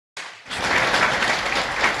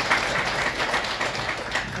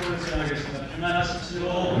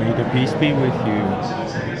May the peace be with you.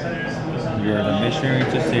 You are the missionary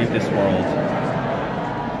to save this world.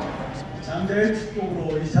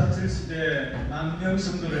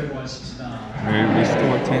 May we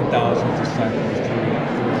restore 10,000 disciples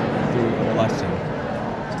through a blessing.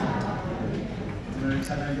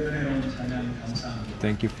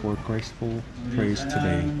 Thank you for graceful praise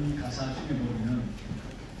today.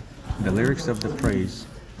 The lyrics of the praise,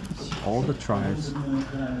 all the tribes,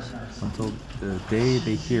 until the day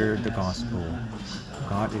they hear the gospel,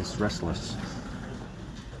 God is restless.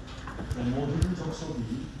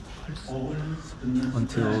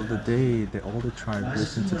 Until the day that all the tribes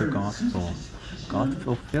listen to the gospel, God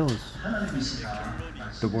fulfills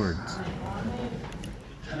the words.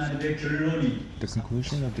 The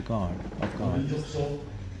conclusion of God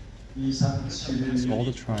is all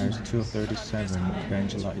the tribes 237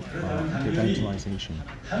 evangelization.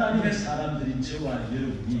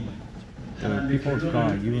 The people of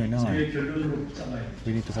God, you and I,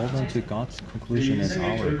 we need to hold on to God's conclusion as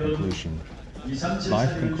our conclusion.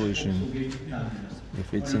 Life conclusion,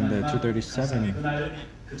 if it's in the 237,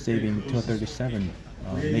 saving 237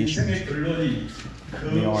 nations,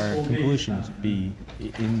 may our conclusions be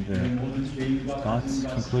in God's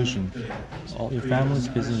conclusion. All your family's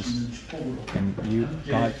business, and you,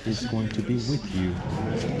 God is going to be with you.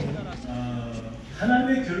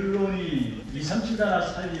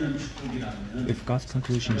 If God's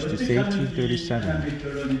conclusion is to save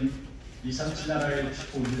 237,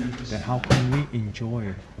 then how can we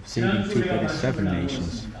enjoy of saving 237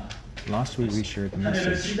 nations? Last week we shared the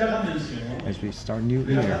message. As we start new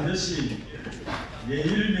year,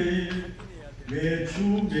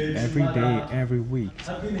 every day, every week,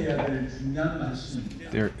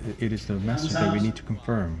 it is the message that we need to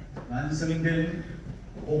confirm.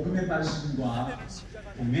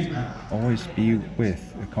 Always be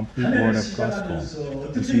with the complete word of gospel.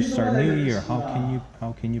 As you start new year, how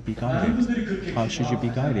can you be guided? How should you be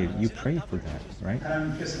guided? You pray for that, right?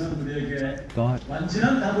 God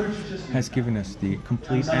has given us the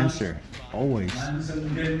complete answer, always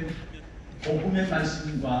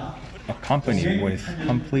accompanied with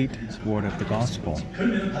complete word of the gospel.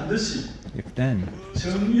 If then,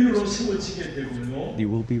 you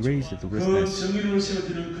will be raised as a witness, and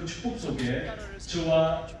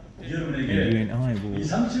you and I will be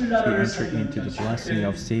entered into the blessing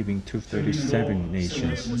of saving 237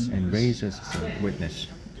 nations and raise us as a witness.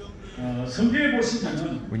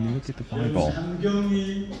 When you look at the Bible,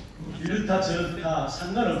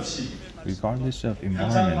 regardless of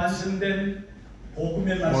environments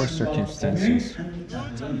or circumstances,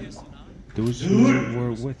 those who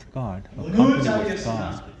were with God, accompanied with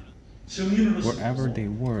God, wherever they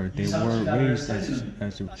were raised as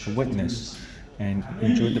a witness and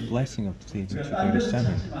enjoyed the blessing of saving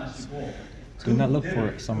 237. Do not look for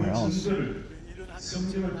it somewhere else. You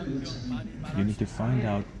need to find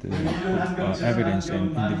out the evidence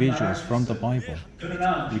and individuals from the Bible.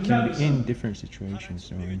 We can be in different situations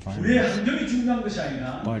or environments,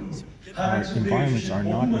 but our environments are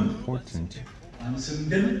not important.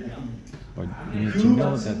 But you need to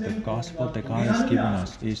know that the gospel that God has given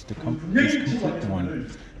us is the complete one.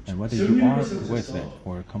 And whether you are with it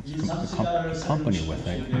or accompany with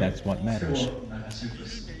it, that's what matters.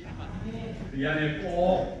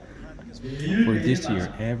 For this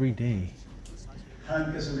year, every day,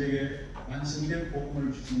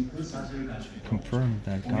 confirm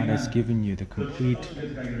that God has given you the complete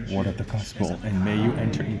word of the gospel, and may you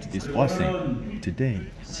enter into this blessing today.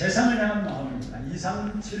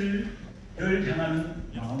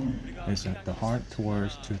 Is at the heart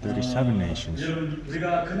towards 237 nations.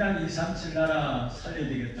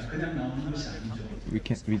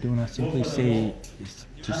 We do not simply say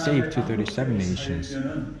to save 237 nations.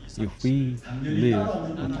 If we live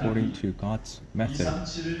according to God's method,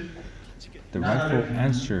 the rightful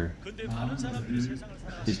answer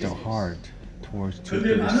is the heart towards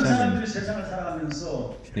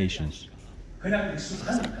 237 nations.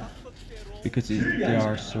 Because they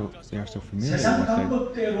are so familiar with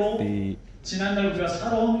it.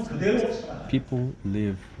 People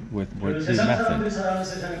live with worldly method.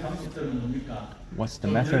 What's the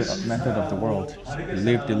method of the world?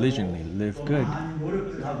 Live diligently, live good,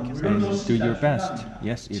 and do your best.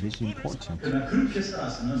 Yes, it is important.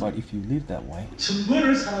 But if you live that way,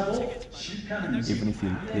 even if you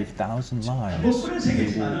live 1,000 lives,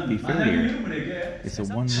 it will be failure. It's a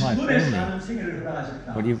one life only.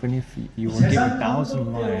 But even if you were given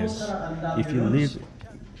 1,000 lives, if you live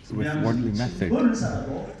with worldly method,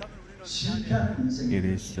 it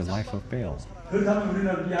is the life of fail.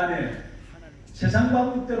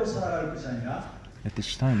 At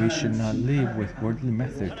this time, we should not live with worldly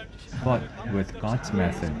method, but with God's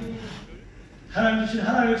method.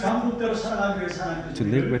 To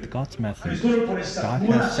live with God's method, God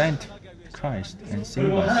has sent Christ and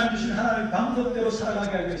saved us.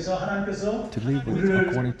 To live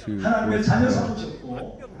according to God's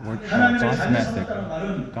method,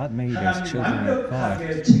 God made us children of God.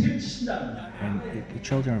 And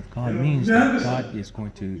children of God means that God is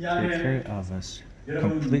going to take care of us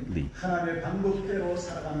completely.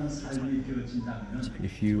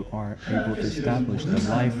 If you are able to establish the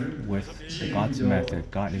life with God's method,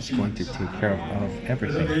 God is going to take care of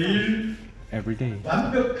everything. Every day.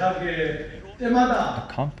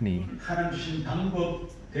 Accompany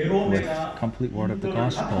with complete word of the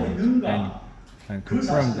gospel and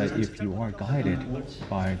confirm that if you are guided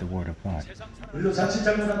by the word of God. I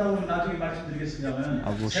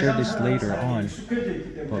will share this later on,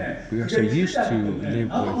 but we are so used to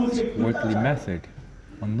live with worldly method.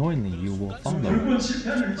 Unknowingly, you will follow.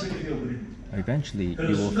 Eventually,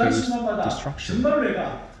 you will face destruction.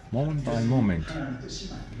 Moment by moment,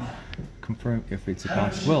 confirm if it's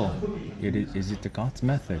God's will. Is it the God's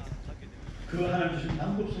method?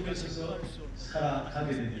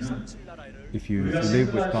 If you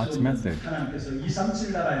live with God's method,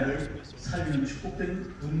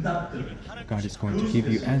 God is going to give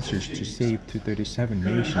you answers to save 237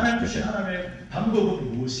 nations with it.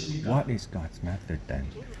 What is God's method then?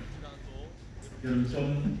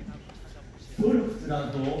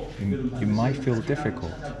 It might feel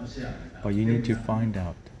difficult, but you need to find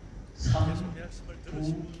out.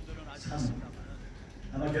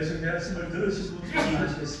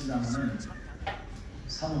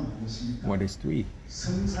 What is three?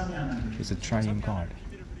 It's a triune God.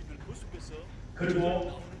 If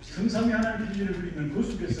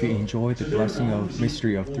you enjoy the blessing of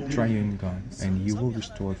mystery of the triune God, and you will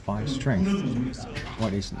restore 5 strength.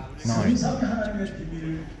 What is 9?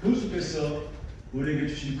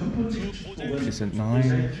 It's a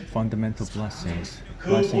 9 fundamental blessings.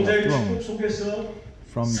 Blessing of throne.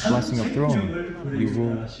 From blessing of throne,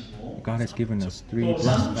 God has given us 3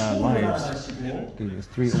 blessed lives,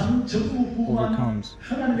 3 overcomes,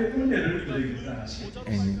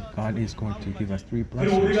 and God is going to give us 3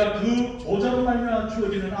 blessings.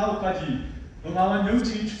 The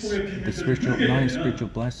 9 spiritual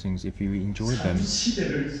blessings, if you enjoy them,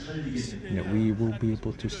 we will be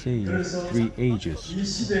able to save 3 ages.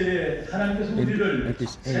 At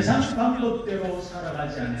this age,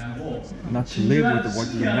 not to live with the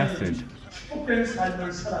worldly method.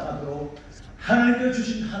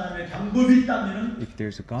 If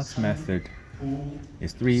there's a God's method,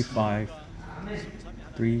 it's 3, 5,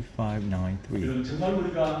 9, 3.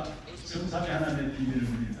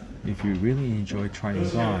 If you really enjoy triune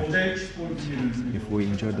God, if we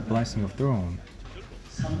enjoy the blessing of throne,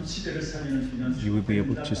 you will be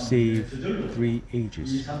able to save 3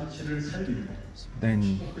 ages.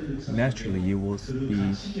 Then naturally you will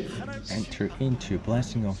enter into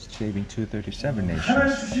blessing of saving 237 nations.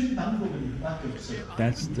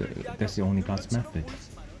 That's the only God's method.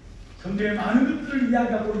 It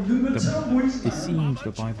seems the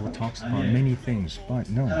Bible talks about many things, but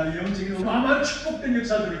no.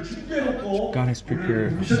 God has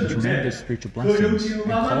prepared tremendous spiritual blessings and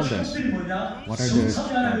called us. What are the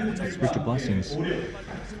spiritual blessings?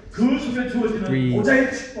 3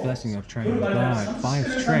 blessings of triune God,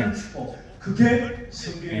 5 strength,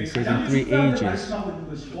 and saving 3 ages.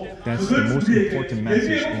 That's the most important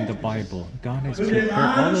message in the Bible. God has prepared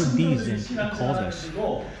all of these and called us.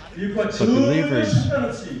 But believers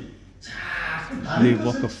live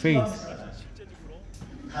walk of faith,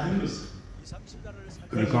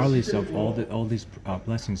 regardless of all these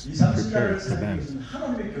blessings prepared for them.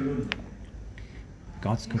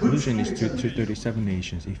 God's conclusion is to 237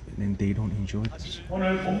 nations, and they don't enjoy this.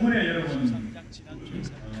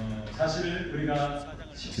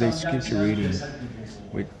 Today's scripture reading,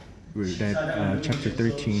 we read chapter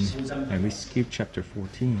 13, and we skip chapter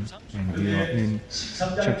 14, and we are in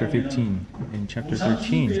chapter 15. In chapter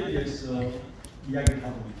 13,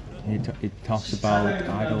 it talks about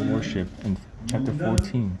idol worship. In chapter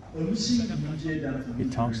 14,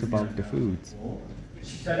 it talks about the foods.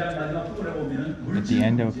 At the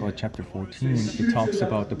end of chapter 14, it talks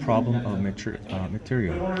about the problem of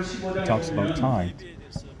material. It talks about tithe.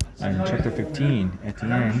 And in chapter 15, at the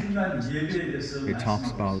end, it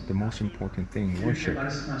talks about the most important thing, worship.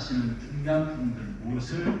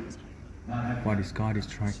 What is God is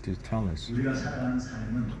trying to tell us?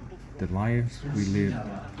 The lives we live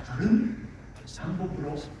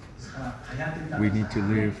We need to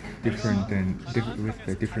live with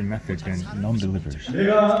a different method than non-believers.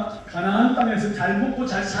 내가 가나안 땅에서 잘 먹고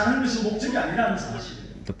잘 사는 것이 목적이 아니라는 사실.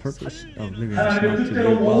 The purpose of living is not to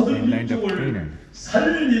live well in the land of Canaan.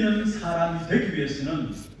 살리는 사람이 되기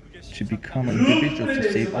위해서는 To become an individual to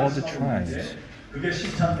save all the tribes. 그게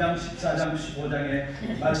 13장, 14장, 15장에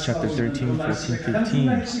It's chapter 13, 14,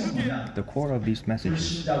 15. The core of these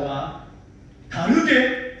messages.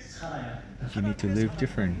 다르게 살아야 한다. You need to live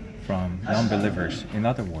different from non-believers. In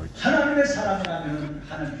other words, 하나님의 사람이라면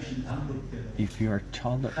하나님 주신 방법대로 if you are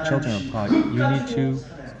children of God, you need to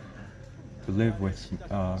live with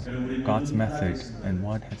God's method and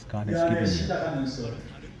what God has given you.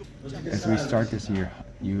 As we start this year,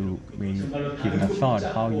 you may give a thought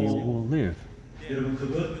how you will live.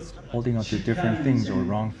 Holding on to different things or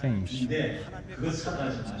wrong things,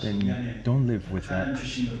 then don't live with that,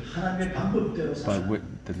 but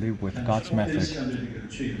to live with God's method.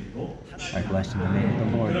 I bless in the name of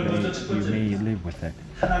the Lord that you may live with it.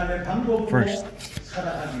 First,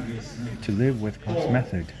 to live with God's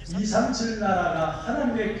method.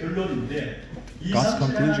 God's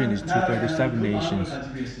conclusion is 237 nations,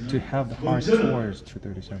 to have the heart towards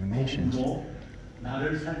 237 nations.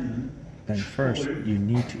 Then first, you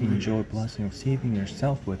need to enjoy blessing of saving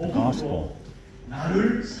yourself with the gospel.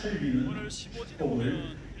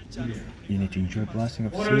 You need to enjoy blessing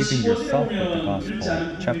of saving yourself with the gospel.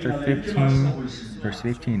 Chapter 15, verse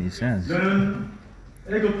 15, it says,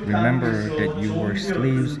 remember that you were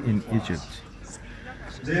slaves in Egypt,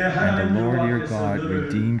 and the Lord your God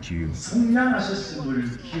redeemed you.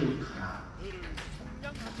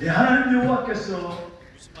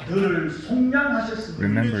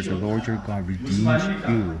 Remember, the Lord your God redeemed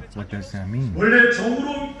you. What does that mean? We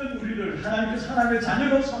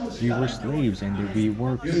were slaves and we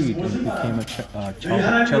were freed and became a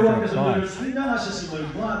children of God.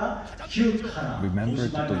 Remember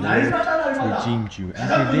that the Lord redeemed you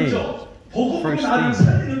every day. First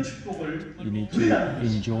thing, you need to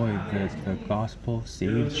enjoy the gospel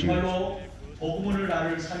saved you.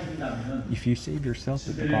 If you save yourself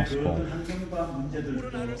with the gospel,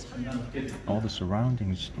 all the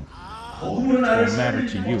surroundings don't matter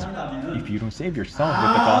to you. If you don't save yourself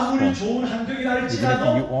with the gospel, even if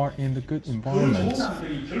you are in the good environments,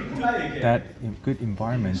 that good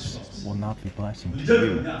environments will not be blessing to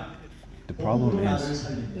you. The problem is,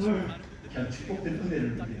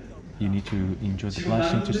 you need to enjoy the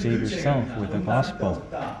blessing to save yourself with the gospel.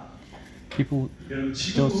 People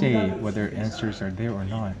still say whether answers are there or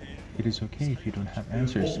not. It is okay if you don't have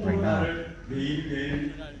answers right now.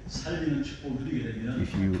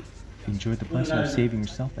 If you enjoy the blessing of saving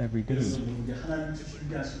yourself every day,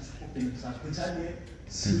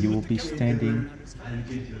 then you will be standing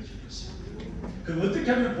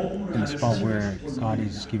in a spot where God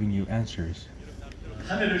is giving you answers.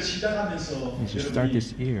 As you start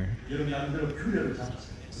this year,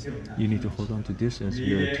 you need to hold on to this as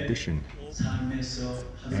your tradition.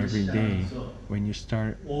 Every day, when you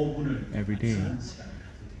start every day,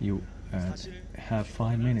 you have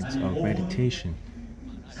 5 minutes of meditation.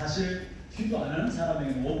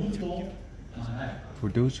 For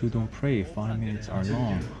those who don't pray, 5 minutes are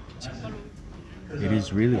long. It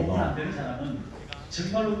is really long.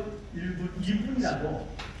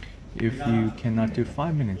 If you cannot do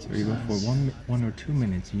 5 minutes, or even for one or 2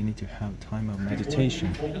 minutes, you need to have time of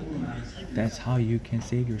meditation. That's how you can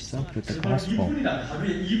save yourself with the gospel.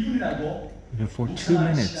 Even for 2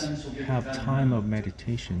 minutes, have time of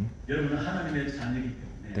meditation.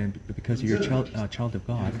 Then, because you're a child of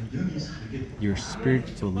God, your spirit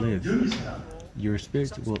will live. Your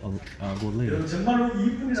spirit will live.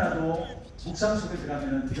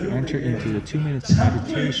 If you enter into the 2 minutes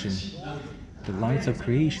meditation, the lights of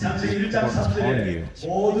creation will pour upon you.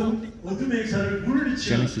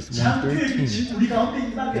 Genesis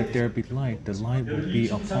 1:13. Let there be light, the light will be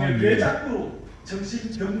upon you.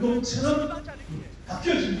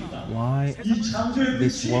 Why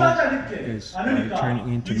this world is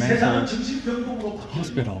turning into mental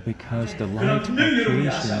hospital? Because the light of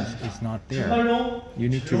creation is not there. You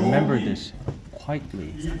need to remember this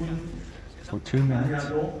quietly for 2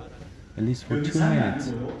 minutes. At least for 2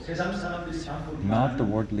 minutes, not the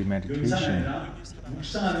worldly meditation.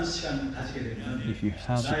 If you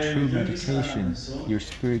have the true meditation, your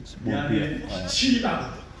spirits will be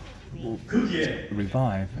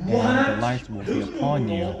revive, and the light will be upon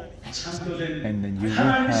you, and then you will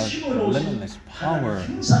have limitless power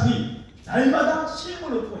날마다 쉼을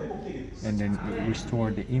얻고 회복되게 됐어요. and then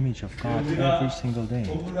restore the image of God every single day.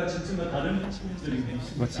 동물과 짐승과 다른 부분들이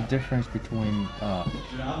What's the difference between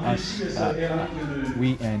us,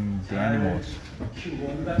 we and the animals? 키우고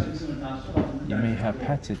온갖 짐승을 다 쏟아붓는다. You may have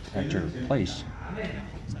pets at your place.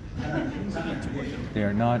 They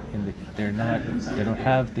don't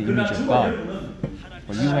have the image of God.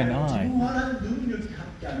 But you and I,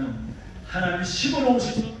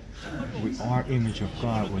 we are image of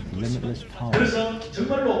God with limitless power. 그래서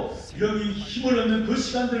정말로 여기 힘을 얻는 그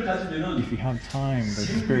시간들을 가지면은 If you have time, the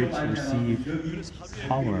Spirit will receive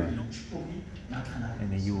power,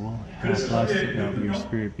 and then you will have blessing of your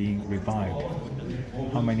spirit being revived.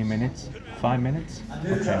 How many minutes? 5 minutes?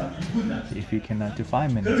 Okay. If you cannot do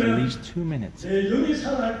 5 minutes, at least 2 minutes.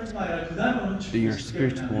 Your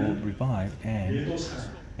spirit will revive,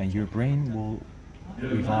 and your brain will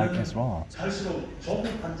revive as well.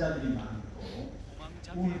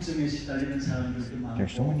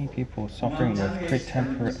 There's so many people suffering with quick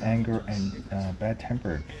temper, anger, and bad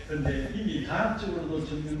temper.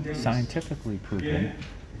 Scientifically proven,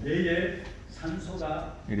 it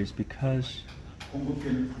is because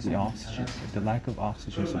the lack of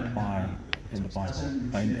oxygen supply in the body,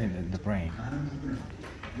 in the brain.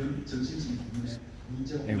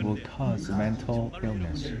 It will cause mental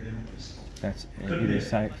illness. It is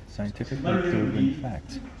scientifically proven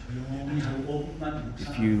fact.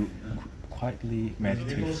 If you quietly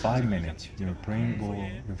meditate 5 minutes, your brain will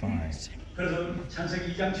revive.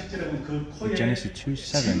 In Genesis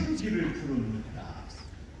 2:7,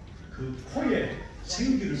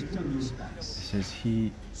 it says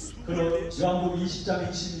he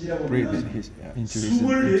breathed into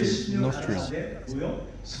his nostril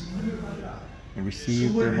and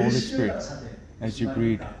received the Holy Spirit. As you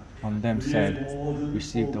breathe on them, said,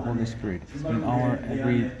 receive the Holy Spirit. In our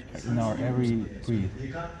every breath,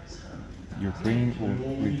 your brain will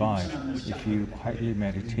revive. If you quietly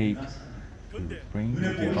meditate, your brain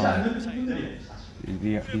will revive.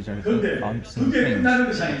 These are unseen things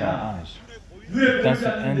with our eyes. It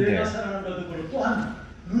doesn't end there.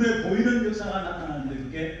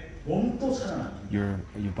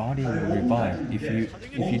 Your body will revive. If you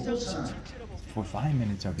for 5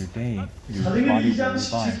 minutes of your day, your body will revive.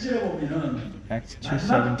 Acts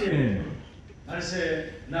 2:17.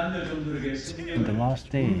 In the last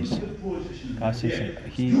days, God says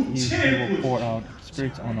He will pour out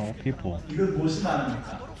spirits on all people.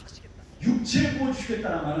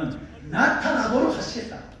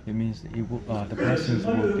 It means the blessings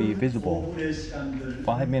will be visible.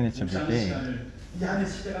 5 minutes of your day.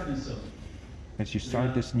 As you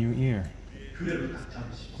start this new year,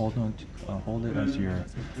 hold it as your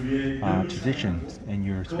tradition, and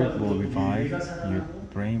your spirit will revive, your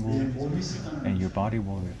brain will, and your body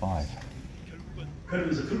will revive.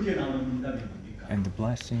 And the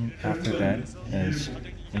blessing after that is,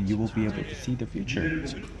 and you will be able to see the future.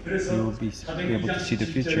 You will be able to see the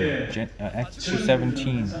future. Acts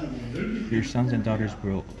 2:17. Your sons and daughters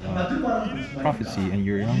will prophesy, and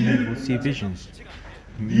your young men will see visions.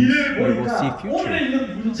 We will see future.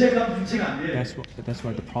 That's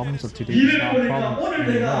why the problems of today is not problems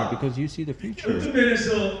anymore, because you see the future.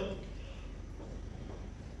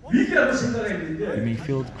 You may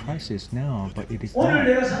feel the crisis now, but it is not.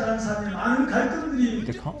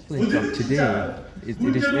 The conflict of today, it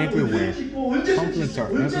is everywhere. Conflicts are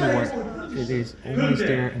everywhere. It is always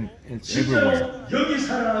there and it's everywhere.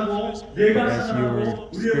 But as your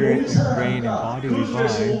spirit and brain and body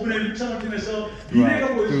revive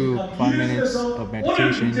through 5 minutes of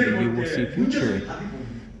meditation, you will see future.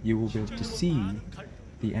 You will be able to see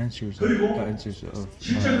the answers of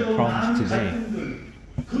problems today.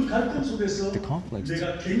 The conflicts,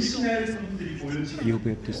 you'll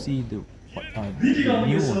be able to see the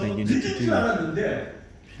renewal that you need to do.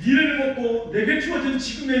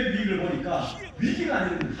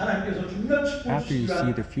 After you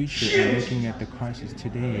see the future and looking at the crisis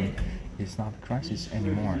today, it's not a crisis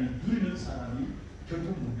anymore.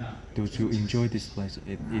 Those who enjoy this place,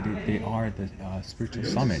 they are the spiritual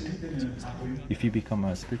summit. If you become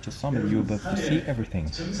a spiritual summit, you will be able to see everything.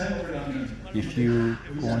 If you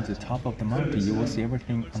go on to the top of the mountain, you will see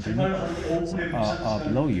everything underneath,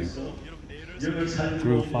 below you.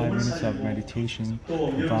 Through 5 minutes of meditation,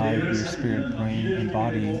 revive your spirit, brain, and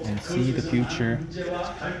body, and see the future,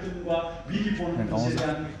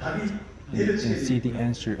 and see the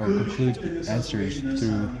answer or conclude answers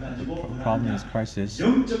through problems, crisis.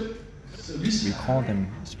 We call them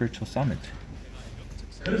spiritual summit.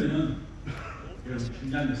 The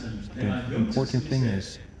important thing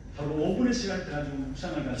is,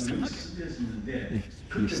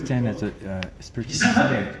 if you stand as a spiritual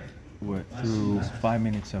summit through 5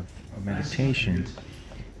 minutes of meditation,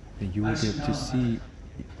 that you will be able to see,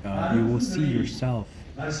 you will see yourself,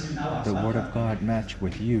 the Word of God match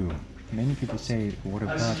with you. Many people say the Word of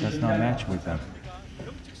God does not match with them.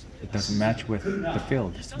 It doesn't match with the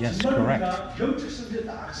field. Yes, correct.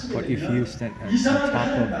 But if you stand at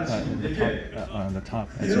the top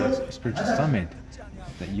as a spiritual summit,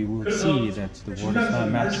 that you will see that the Word does not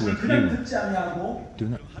match with you.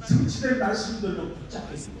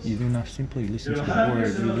 You do not simply listen to the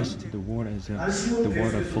Word, you listen to the Word as the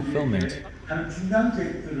Word of fulfillment.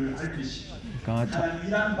 God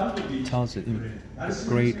tells it in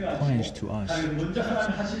great plans to us.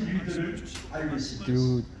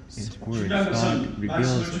 Through His Word, God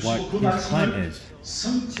reveals what His plan is.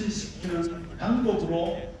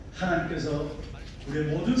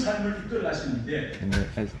 And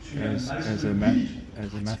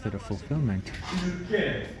as a method of fulfillment,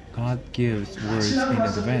 God gives words in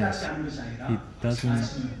advance. He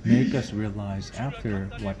doesn't make us realize after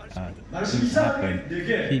what things happen.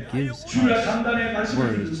 He gives us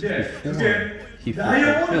words before He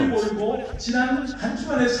fulfills. With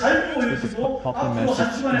the popular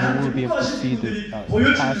message, you will be able to see the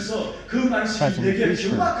past, present, and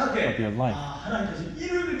future of your life. And then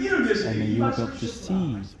you will be able to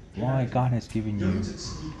see why God has given you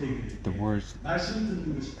the words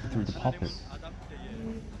through the pulpit.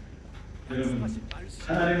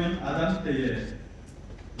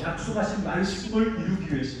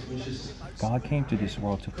 God came to this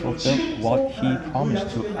world to fulfill what He promised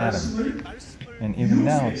to Adam. And even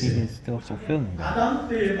now, He is still fulfilling that.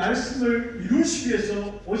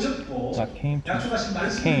 God came to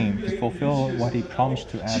fulfill what He promised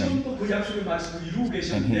to Adam.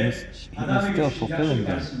 And He is still fulfilling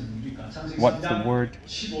that. What the word,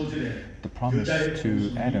 the promise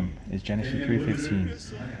to Adam is Genesis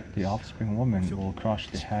 3:15. The offspring woman will crush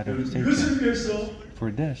the head of Satan.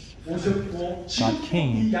 For this, God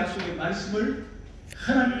came,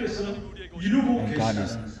 and God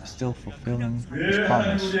is still fulfilling His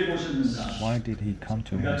promise. Why did He come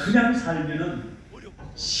to us?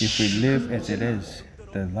 If we live as it is,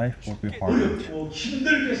 the life will be hardened. We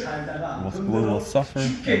will suffer,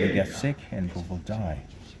 and we get sick, and we will die.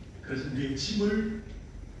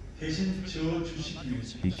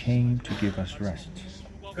 He came to give us rest.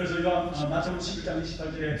 It's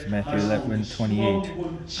Matthew 11:28.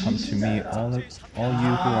 Come to me, all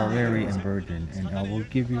you who are weary and burdened, and I will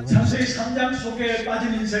give you rest. The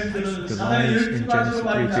lives in Genesis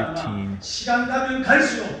 3:15,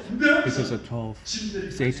 because of 12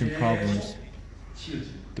 Satan problems,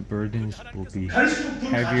 the burdens will be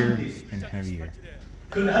heavier and heavier.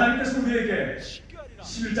 But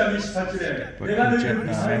in Matthew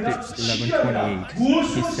 11:28,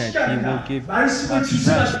 He said He will give us rest.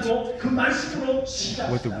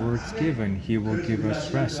 With the words given, He will give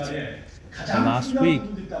us rest. And last week,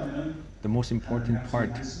 the most important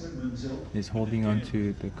part is holding on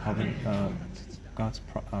to the covenant, God's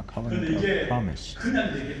covenant of promise.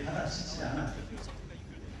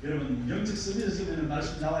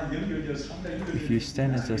 If you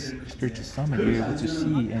stand as a spiritual summit, you're able to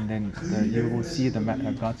see, and then you will see the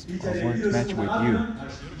God's words match with you.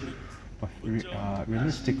 But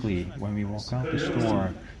realistically, when we walk out the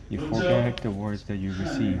store, you forget the words that you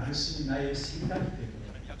receive.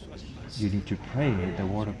 You need to pray the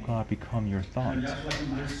Word of God become your thought.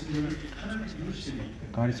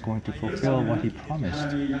 God is going to fulfill what He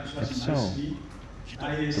promised. If so,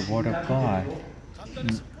 the Word of God,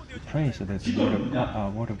 pray so that the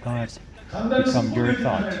Word of God become your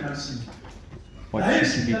thought. What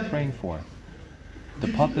should you be praying for? The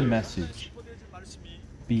public message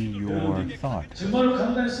be your thought. The word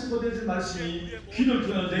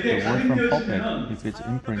from pulpit, if it's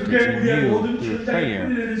imprinted in you through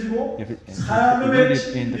prayer, if it's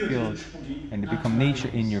rooted in the field, and it become nature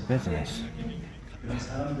in your business,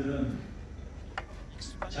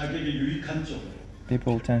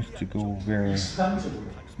 people tend to go where it's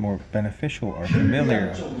more beneficial or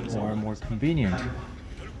familiar or more convenient.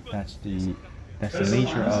 That's the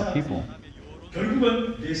nature of people.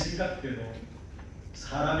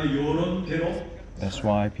 That's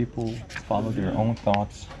why people follow their own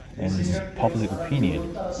thoughts and public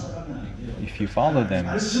opinion. If you follow them,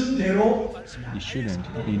 you shouldn't.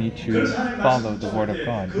 You need to follow the Word of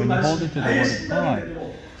God. When you hold into the Word of God,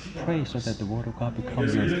 pray so that the Word of God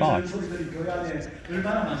becomes your thought.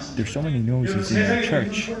 There's so many noises in the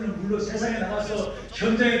church.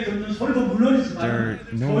 There are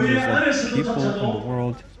noises of people in the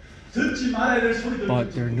world 듣지 말아야 될 소리들.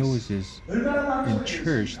 but there are noises in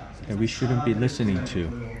church that we shouldn't be listening to.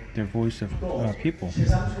 Their voice of people,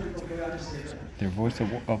 their voice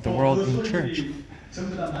of the world in church.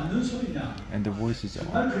 And the voices,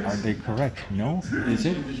 are they correct? No? Is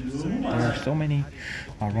it? There are so many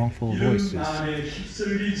wrongful voices.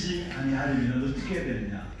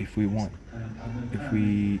 If we want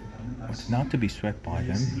not to be swept by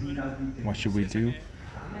them, what should we do?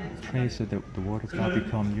 Pray so that the word of God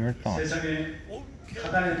become your thoughts.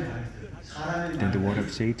 Then the word of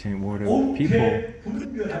Satan, word of people,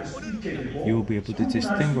 you will be able to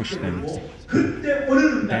distinguish them.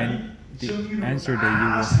 Then the answer that you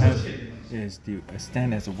will have is to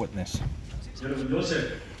stand as a witness.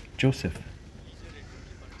 Joseph.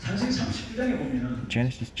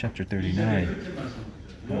 Genesis chapter 39,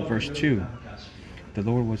 verse 2. The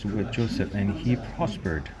Lord was with Joseph and he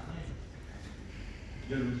prospered.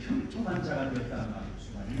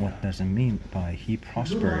 What does it mean by he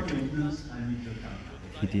prospered?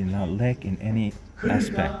 He did not lack in any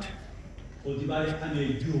aspect.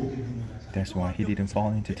 That's why he didn't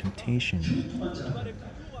fall into temptation. He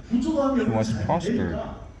was prospered.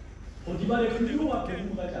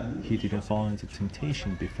 He didn't fall into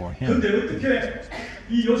temptation before him.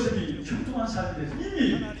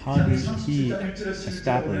 How did he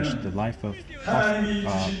establish the life of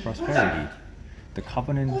prosperity? The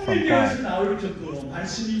covenant from God.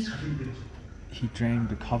 He drank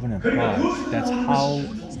the covenant of God. That's how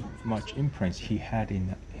much imprint he had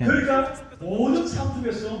in him.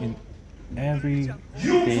 In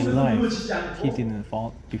everyday life, he didn't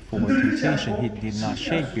fall before temptation. He did not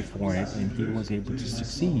shake before it, and he was able to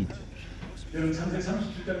succeed. In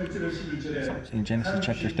Genesis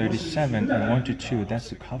chapter 37 and 1 to 2, that's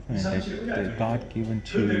the covenant that God given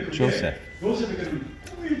to Joseph.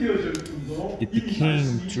 It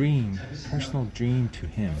became a dream, personal dream to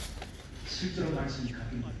him.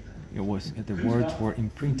 It was the words were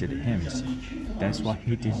imprinted in him. That's why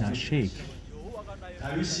he did not shake.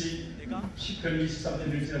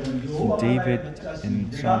 David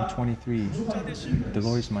in Psalm 23, the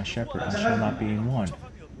Lord is my shepherd, I shall not be in want.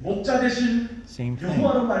 Same thing.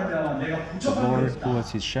 The Lord who was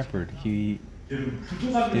his shepherd, he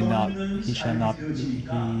was not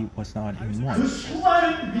in want.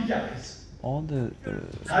 All the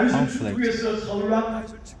conflict,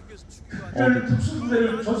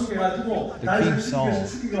 the king Saul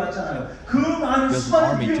built an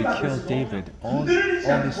army to kill David. All these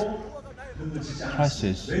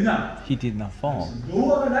crisis, he did not fall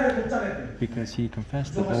because he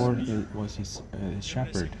confessed the Lord was his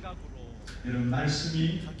shepherd.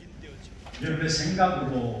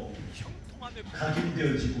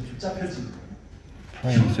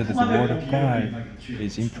 Pray so that the word of God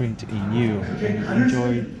is imprinted in you and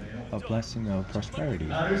enjoy a blessing of prosperity.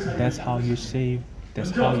 That's how you save. That's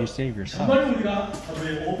how you save yourself.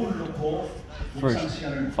 First,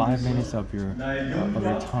 5 minutes of your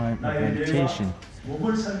time of meditation.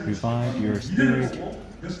 Revive your spirit,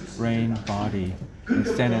 brain, body, and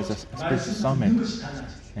stand as a spiritual summit.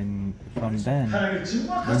 And from then,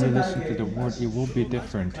 when you listen to the word, it will be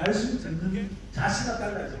different.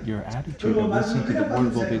 Your attitude of listening to the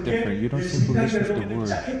word will be different. You don't simply listen to the word.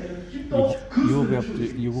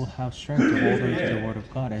 You will have strength to hold on to the word of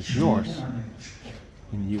God as yours.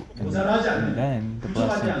 And then the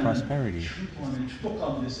blessing of prosperity.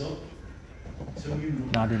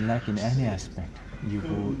 Not in lack in any aspect. You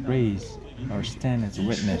will raise or stand as a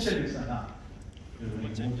witness.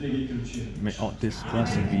 May this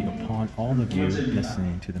blessing be upon all of you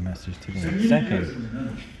listening to the message today.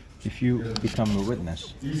 Second, if you become a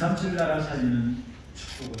witness,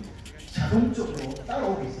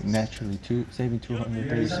 naturally, saving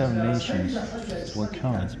 237 nations will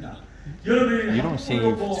come. You don't save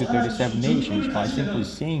 237 nations by simply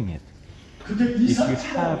saying it. If you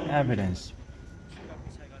have evidence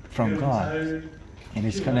from God, and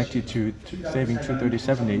it's connected to saving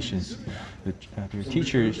 237 nations. The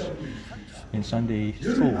teachers in Sunday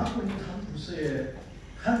school,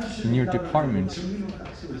 in your department,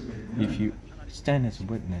 if you stand as a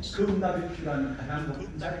witness,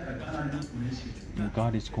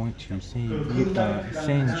 God is going to send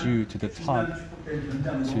you to the top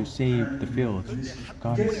to save the field.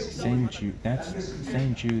 God send you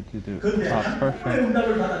to the top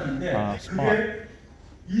perfect spot.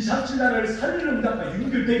 If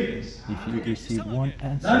you receive one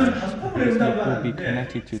answer, it will be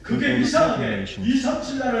connected to 237 nations.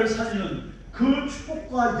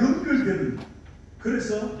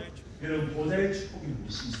 여러분 보좌의 축복이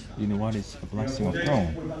무엇입니까? You know what is the blessing of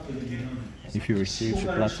throne? If you receive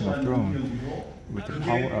the blessing of throne with the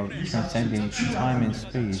power of transcending time and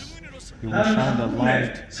space, you will shine the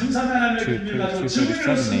light to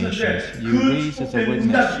 237 nations. You raise as a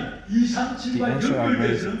witness. The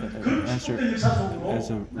answer of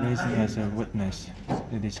raising as a witness,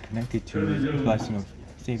 it is connected to the blessing of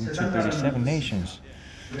saving 237 nations.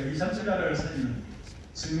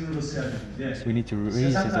 We need to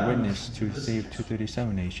raise as a witness to save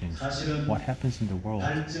 237 nations. What happens in the world?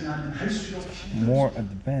 More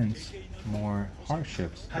advanced, more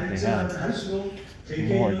hardships that they have.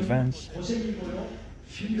 More advanced,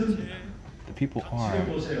 the people are,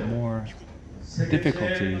 more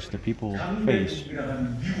difficulties the people face.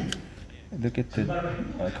 Look at the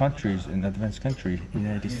countries in advanced countries,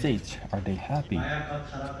 United States. Are they happy?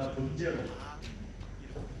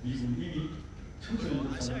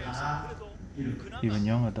 Even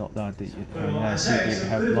young adult, the United States, they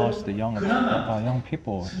have lost the young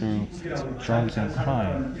people through drugs and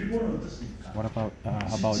crime. What about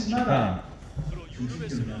Japan?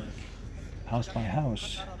 House by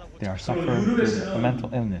house, they are suffering with a mental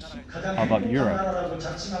illness. How about Europe?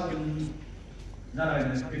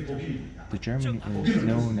 The Germany is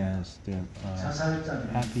known as the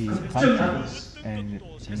happy country, and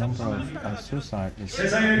the number of suicide is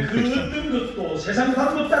increasing.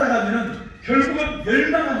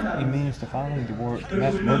 It means the following the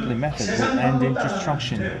worldly method will end in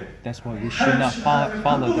destruction. That's why we should not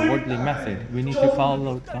follow the worldly method. We need to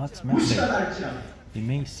follow God's method. It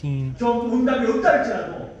may seem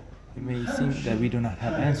that we do not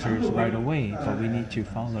have answers right away, but we need to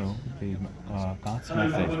follow the God's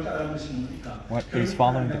method. What is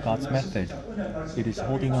following the God's method? It is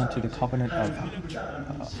holding on to the covenant of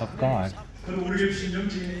God. And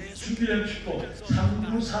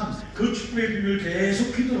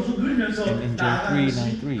in John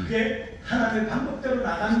 3:93,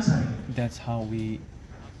 that's how we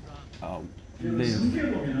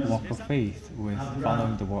live, walk of faith with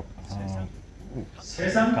following the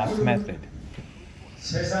God's method.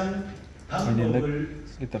 When you look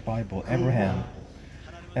at the Bible, Abraham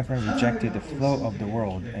rejected the flow of the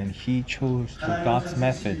world and he chose God's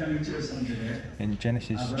method. In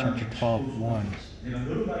Genesis chapter 12:1,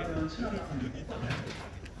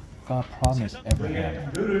 God promised Abraham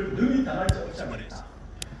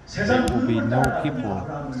there will be no people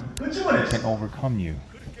who can overcome you.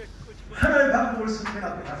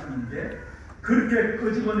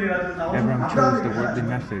 Abraham chose the worldly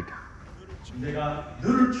method.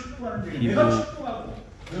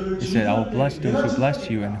 He said, I will bless those who bless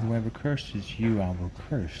you, and whoever curses you, I will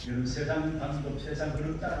curse.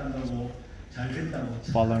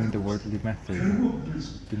 Following the worldly method,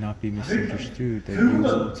 do not be misunderstood that you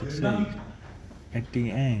will succeed. At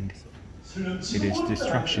the end, it is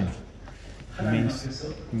destruction. It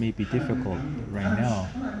may be difficult right now,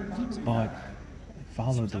 but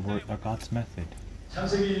follow the word of God's method.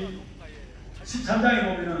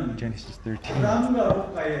 Genesis 13,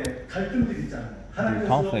 the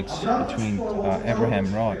conflicts between Abraham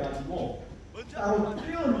and Lot.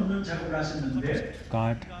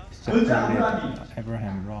 God separated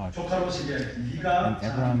Abraham and Lot. And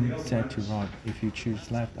Abraham said to Lot, if you choose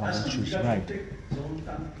left, I will choose right.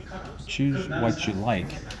 Choose what you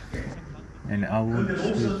like, and I will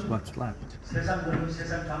choose what's left.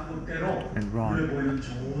 And Lot,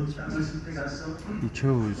 he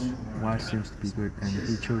chose what seems to be good, and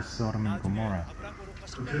he chose Sodom and Gomorrah.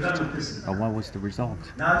 What was the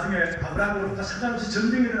result?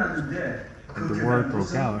 And the war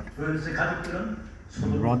broke out,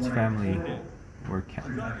 and Lot's family were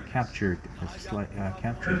captured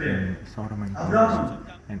in Sodom and Gomorrah.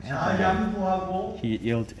 And Abraham, he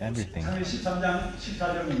yielded everything.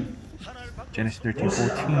 Genesis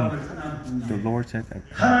 13:14, the Lord said that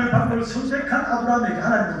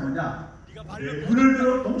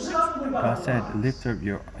God said, lift up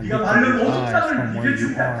your eyes from where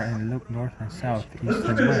you are and look north and south, east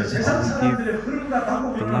and west. I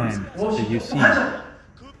will give the land that you see.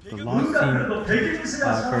 The Lord seemed very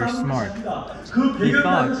smart. He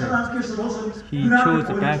thought that he chose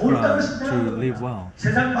the background to live well.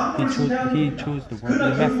 He chose the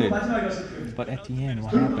worldly method. But at the end,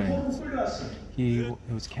 what happened? He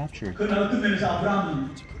was captured.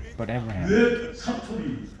 But Abraham,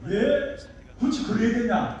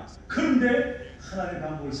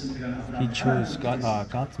 he chose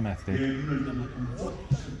God's method.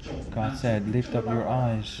 God said, lift up your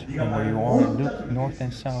eyes from where you are, look north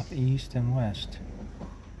and south, east and west.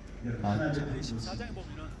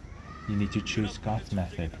 You need to choose God's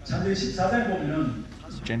method. 창세기 14장에 보면은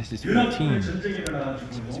Genesis 연합군의 15, 전쟁이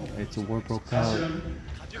일어나가지고 it's a war broke out. 사실은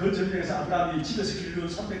그 전쟁에서 아브라함이 집에서 길러온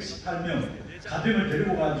 318명 가병을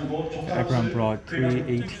데리고 가지고 Abraham brought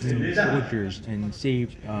 318 soldiers and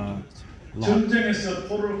saved Lot. 전쟁에서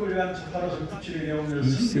포로를 끌려간 조카로서 구출해 내오면서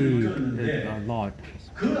He 승리를 saved 거뒀는데 Lot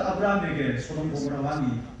그 아브라함에게 소돔 고모라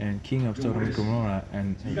왕이 and king of Sodom and Gomorrah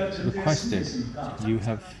and requested, you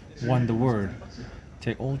have won the word,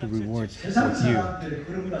 take all the rewards 세상 with you. 사람들의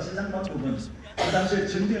흐름과 세상 방법은 그 당시에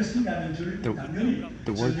전쟁을 승리하는 줄 당연히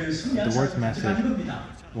전쟁을 승리한 the word 사람이 method 가져갑니다.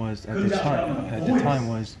 was at the time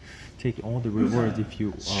was take all the rewards if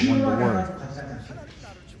you won the word.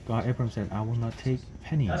 God, Abraham said, I will not take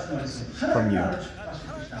penny from you,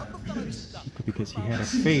 because he had a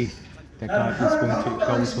faith that God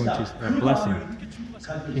was going to bless him.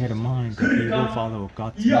 He had a mind that he will follow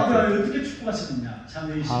God's method.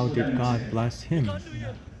 How did God bless him?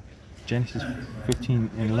 Genesis 15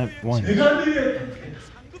 and 1.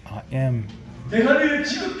 I am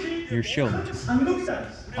your shield.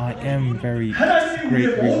 I am very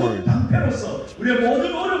great reward.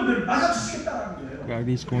 God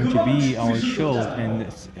is going to be our shield and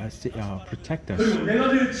protect us.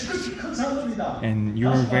 And you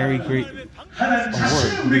are very great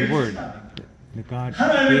reward. God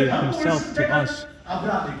gave himself to us,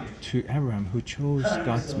 to Abraham, who chose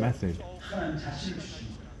God's method.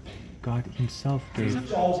 God himself gave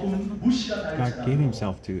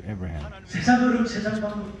himself to Abraham.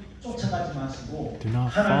 Do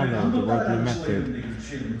not follow the worldly method,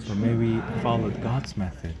 but maybe follow God's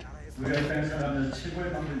method.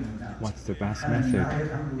 What's the best method?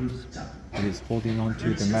 It is holding on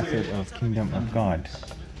to the method of kingdom of God.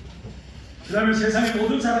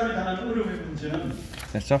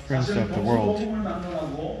 The sufferings of the world,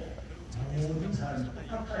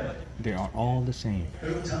 they are all the same.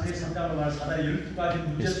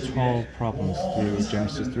 It's 12 problems through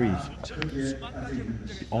Genesis 3.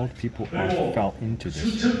 All people fell into this.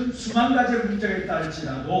 With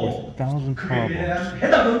 1,000 problems,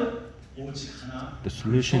 the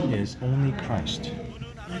solution is only Christ.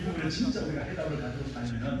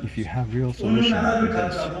 If you have real solution with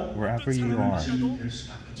this, wherever you are,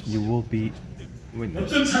 you will be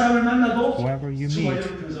witness. Whoever you meet,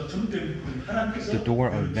 the door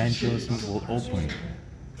of evangelism will open.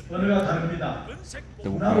 The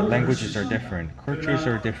languages are different, cultures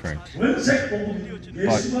are different,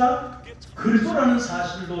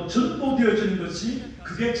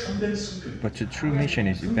 but the true mission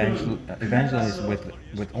is evangelism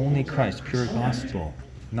with only Christ, pure gospel,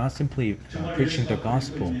 not simply preaching the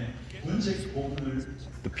gospel.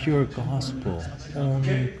 The pure gospel,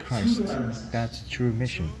 only Christ. That's the true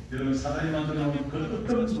mission.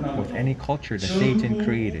 With any culture that Satan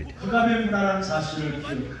created,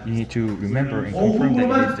 you need to remember and confirm that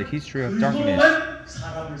it is the history of darkness.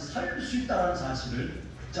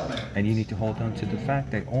 And you need to hold on to the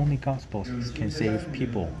fact that only gospel can save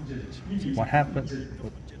people. What happened?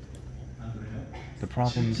 The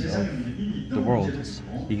problems of the world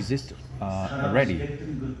exist already.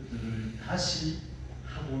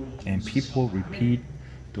 And people repeat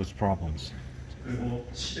those problems.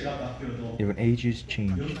 Even ages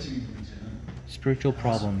change. Spiritual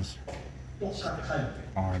problems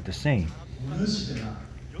are the same.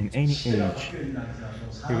 In any age,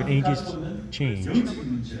 even ages change.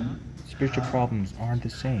 Spiritual problems are the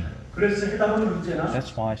same.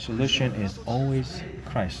 That's why solution is always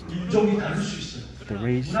Christ. The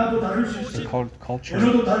race, the culture,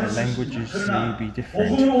 and languages may be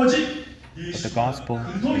different, but the gospel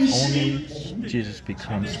is only Jesus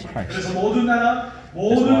becomes Christ. That's why all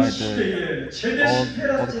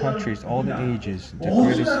the countries, all the ages, the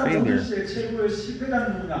greatest failure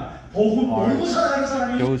are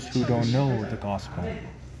those who don't know the gospel.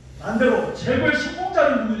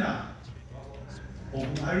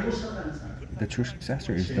 The true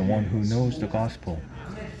successor is the one who knows the gospel.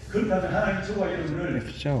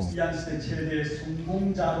 If so,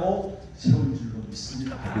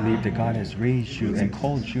 I believe that God has raised you and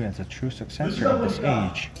called you as a true successor of this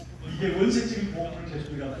age.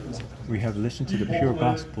 We have listened to the pure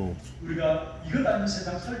gospel.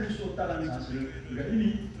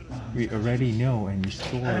 We already know and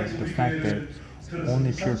restore the fact that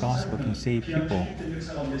only pure gospel can save people.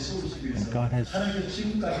 And God has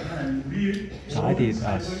guided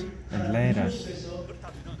us and led us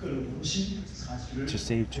to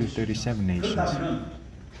save 237 nations.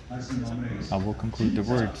 I will conclude the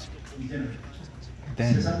words.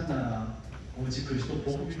 Then,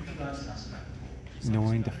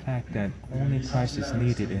 knowing the fact that only Christ is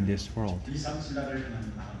needed in this world,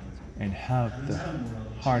 and have the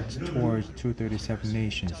heart towards 237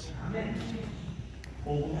 nations.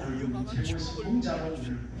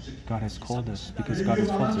 God has called us because God has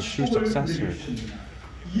called us true successors.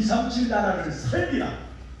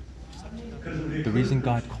 The reason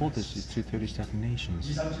God called us is 237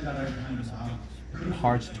 nations.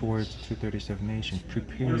 Hearts towards 237 nations.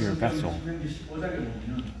 Prepare your vessel.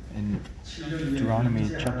 In Deuteronomy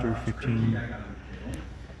chapter 15,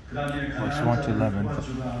 verse 1 to 11,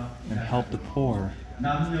 and help the poor,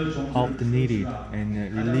 help the needy, and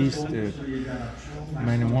release the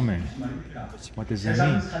men and women. What does that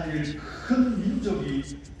mean?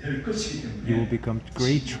 You will become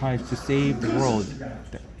great tribes to save the world.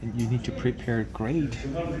 You need to prepare a great,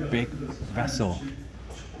 big vessel.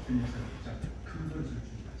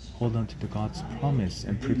 Hold on to the God's promise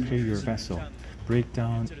and prepare your vessel. Break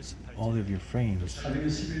down all of your frames.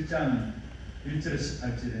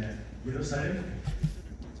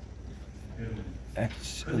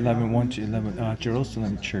 Acts 11, 1 to 11,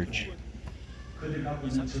 Jerusalem Church.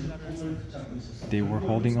 They were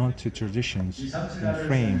holding on to traditions and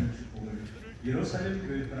frame.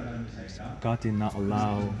 God did not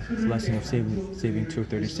allow the blessing of saving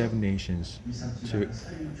 237 nations to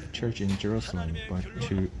church in Jerusalem, but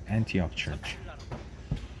to Antioch Church.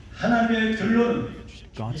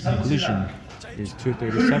 God's conclusion is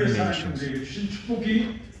 237 nations.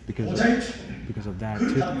 Because of that,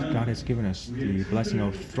 God has given us the blessing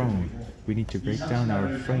of throne. We need to break down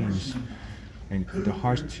our frames and the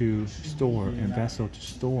hearts to store and vessel to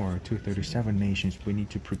store 237 nations. We need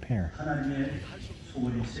to prepare.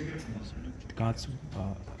 God's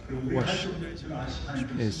wish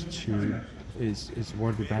is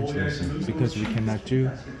word evangelism. Because we cannot do,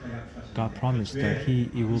 God promised that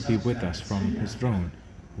He will be with us from His throne.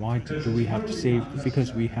 Why do we have to save?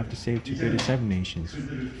 Because we have to save 237 nations.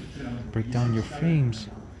 Break down your frames.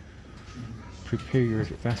 Prepare your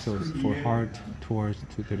vessel for heart towards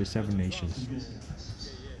 237 nations.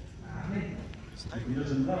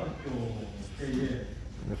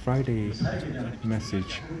 The Friday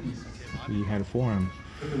message, we had a forum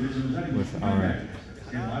with our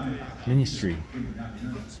ministry.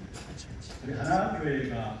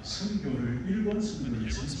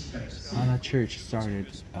 Hana Church started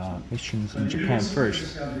missions in Japan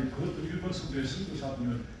first,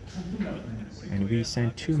 and we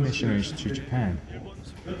sent 2 missionaries to Japan.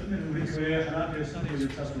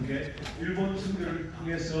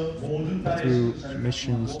 Through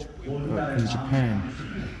missions in Japan,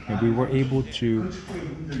 and we were able to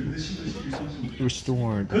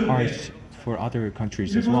restore the hearts for other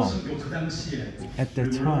countries as well. At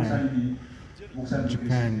that time,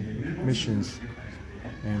 Japan missions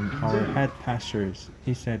and our head pastors,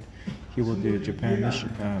 he said he will do Japan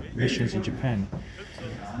missions in Japan.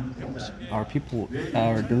 Our people,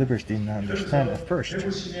 our believers did not understand at first.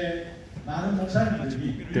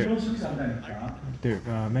 There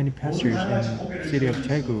are many pastors in the city of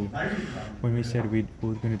Daegu. When we said we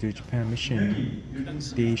were going to do Japan mission,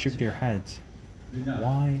 they shook their heads.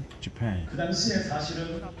 Why Japan?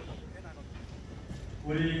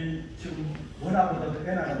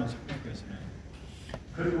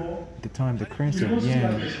 At the time, the currency of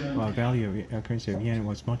yen, value of currency of yen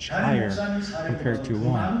was much higher compared to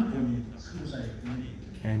won,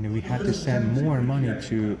 and we had to send more money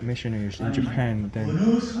to missionaries in Japan than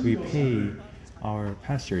we pay our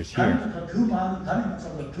pastors here.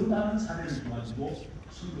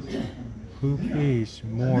 Who pays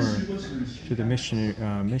more to the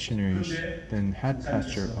missionaries than head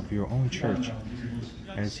pastor of your own church?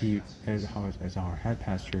 As our head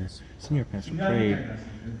pastor, senior pastor prayed,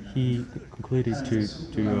 he concluded to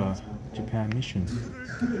do a Japan mission.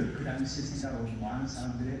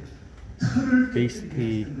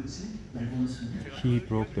 Basically, he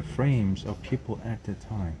broke the frames of people at the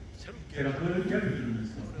time.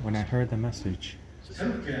 When I heard the message,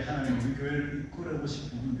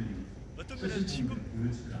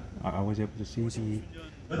 I was able to see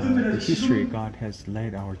the history God has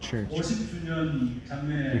led our church. We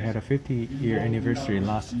had a 50-year anniversary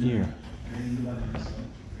last year.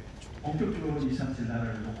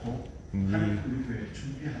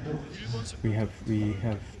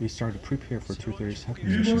 We started to prepare for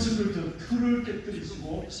 237 missions.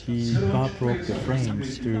 God broke the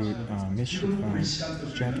frames through Japan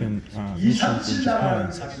missions in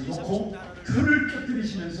Japan.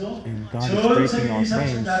 And God is breaking our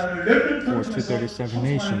frames for 237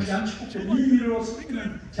 nations. And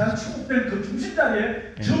God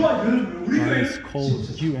has called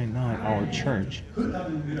you and I, our church,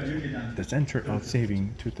 the center of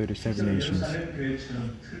saving 237 nations.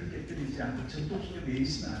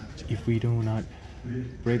 If we do not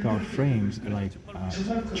break our frames like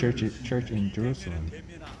church in Jerusalem.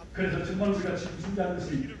 그래서 정말 우리가 지금 준비하는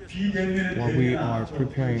것이 비대면에 What we are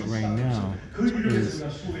preparing right now is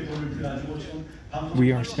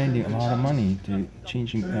we are spending a lot of money to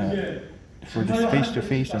changing for this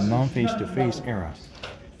face-to-face and non-face-to-face era.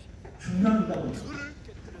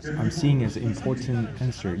 I'm seeing as an important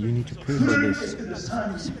answer. You need to pray for this.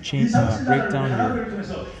 Break down your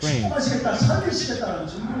frame.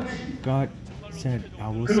 God said, I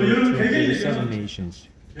will say to the 7 nations,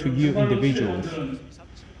 to you individuals,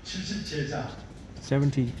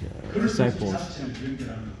 70 disciples,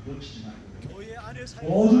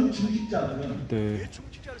 the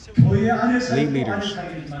lay leaders,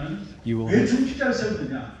 you will have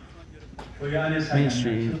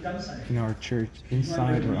ministry in our church,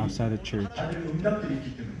 inside or outside the church.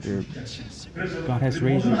 God has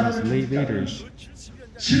raised you as lay leaders.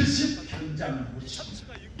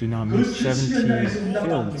 Do not miss 70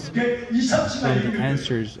 fields. From the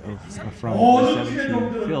answers from the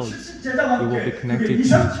 70 fields, we will be connected to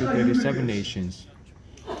 237 nations.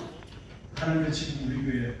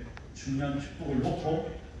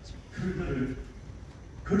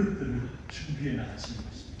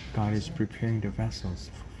 God is preparing the vessels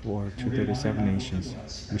for 237 nations.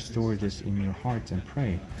 Restore this in your hearts and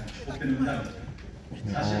pray.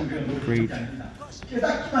 All great.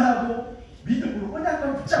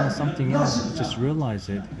 It's not something else. Just realize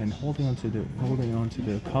it and holding on to the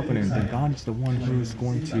covenant that God is the one who is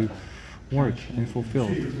going to work and fulfill.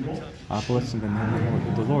 I bless in the name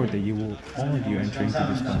of the Lord that you will all of you enter into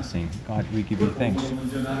this blessing. God, we give you thanks.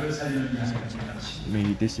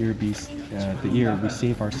 May this year be the year we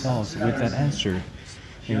save ourselves with that answer,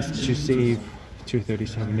 is to save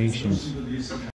 237 nations.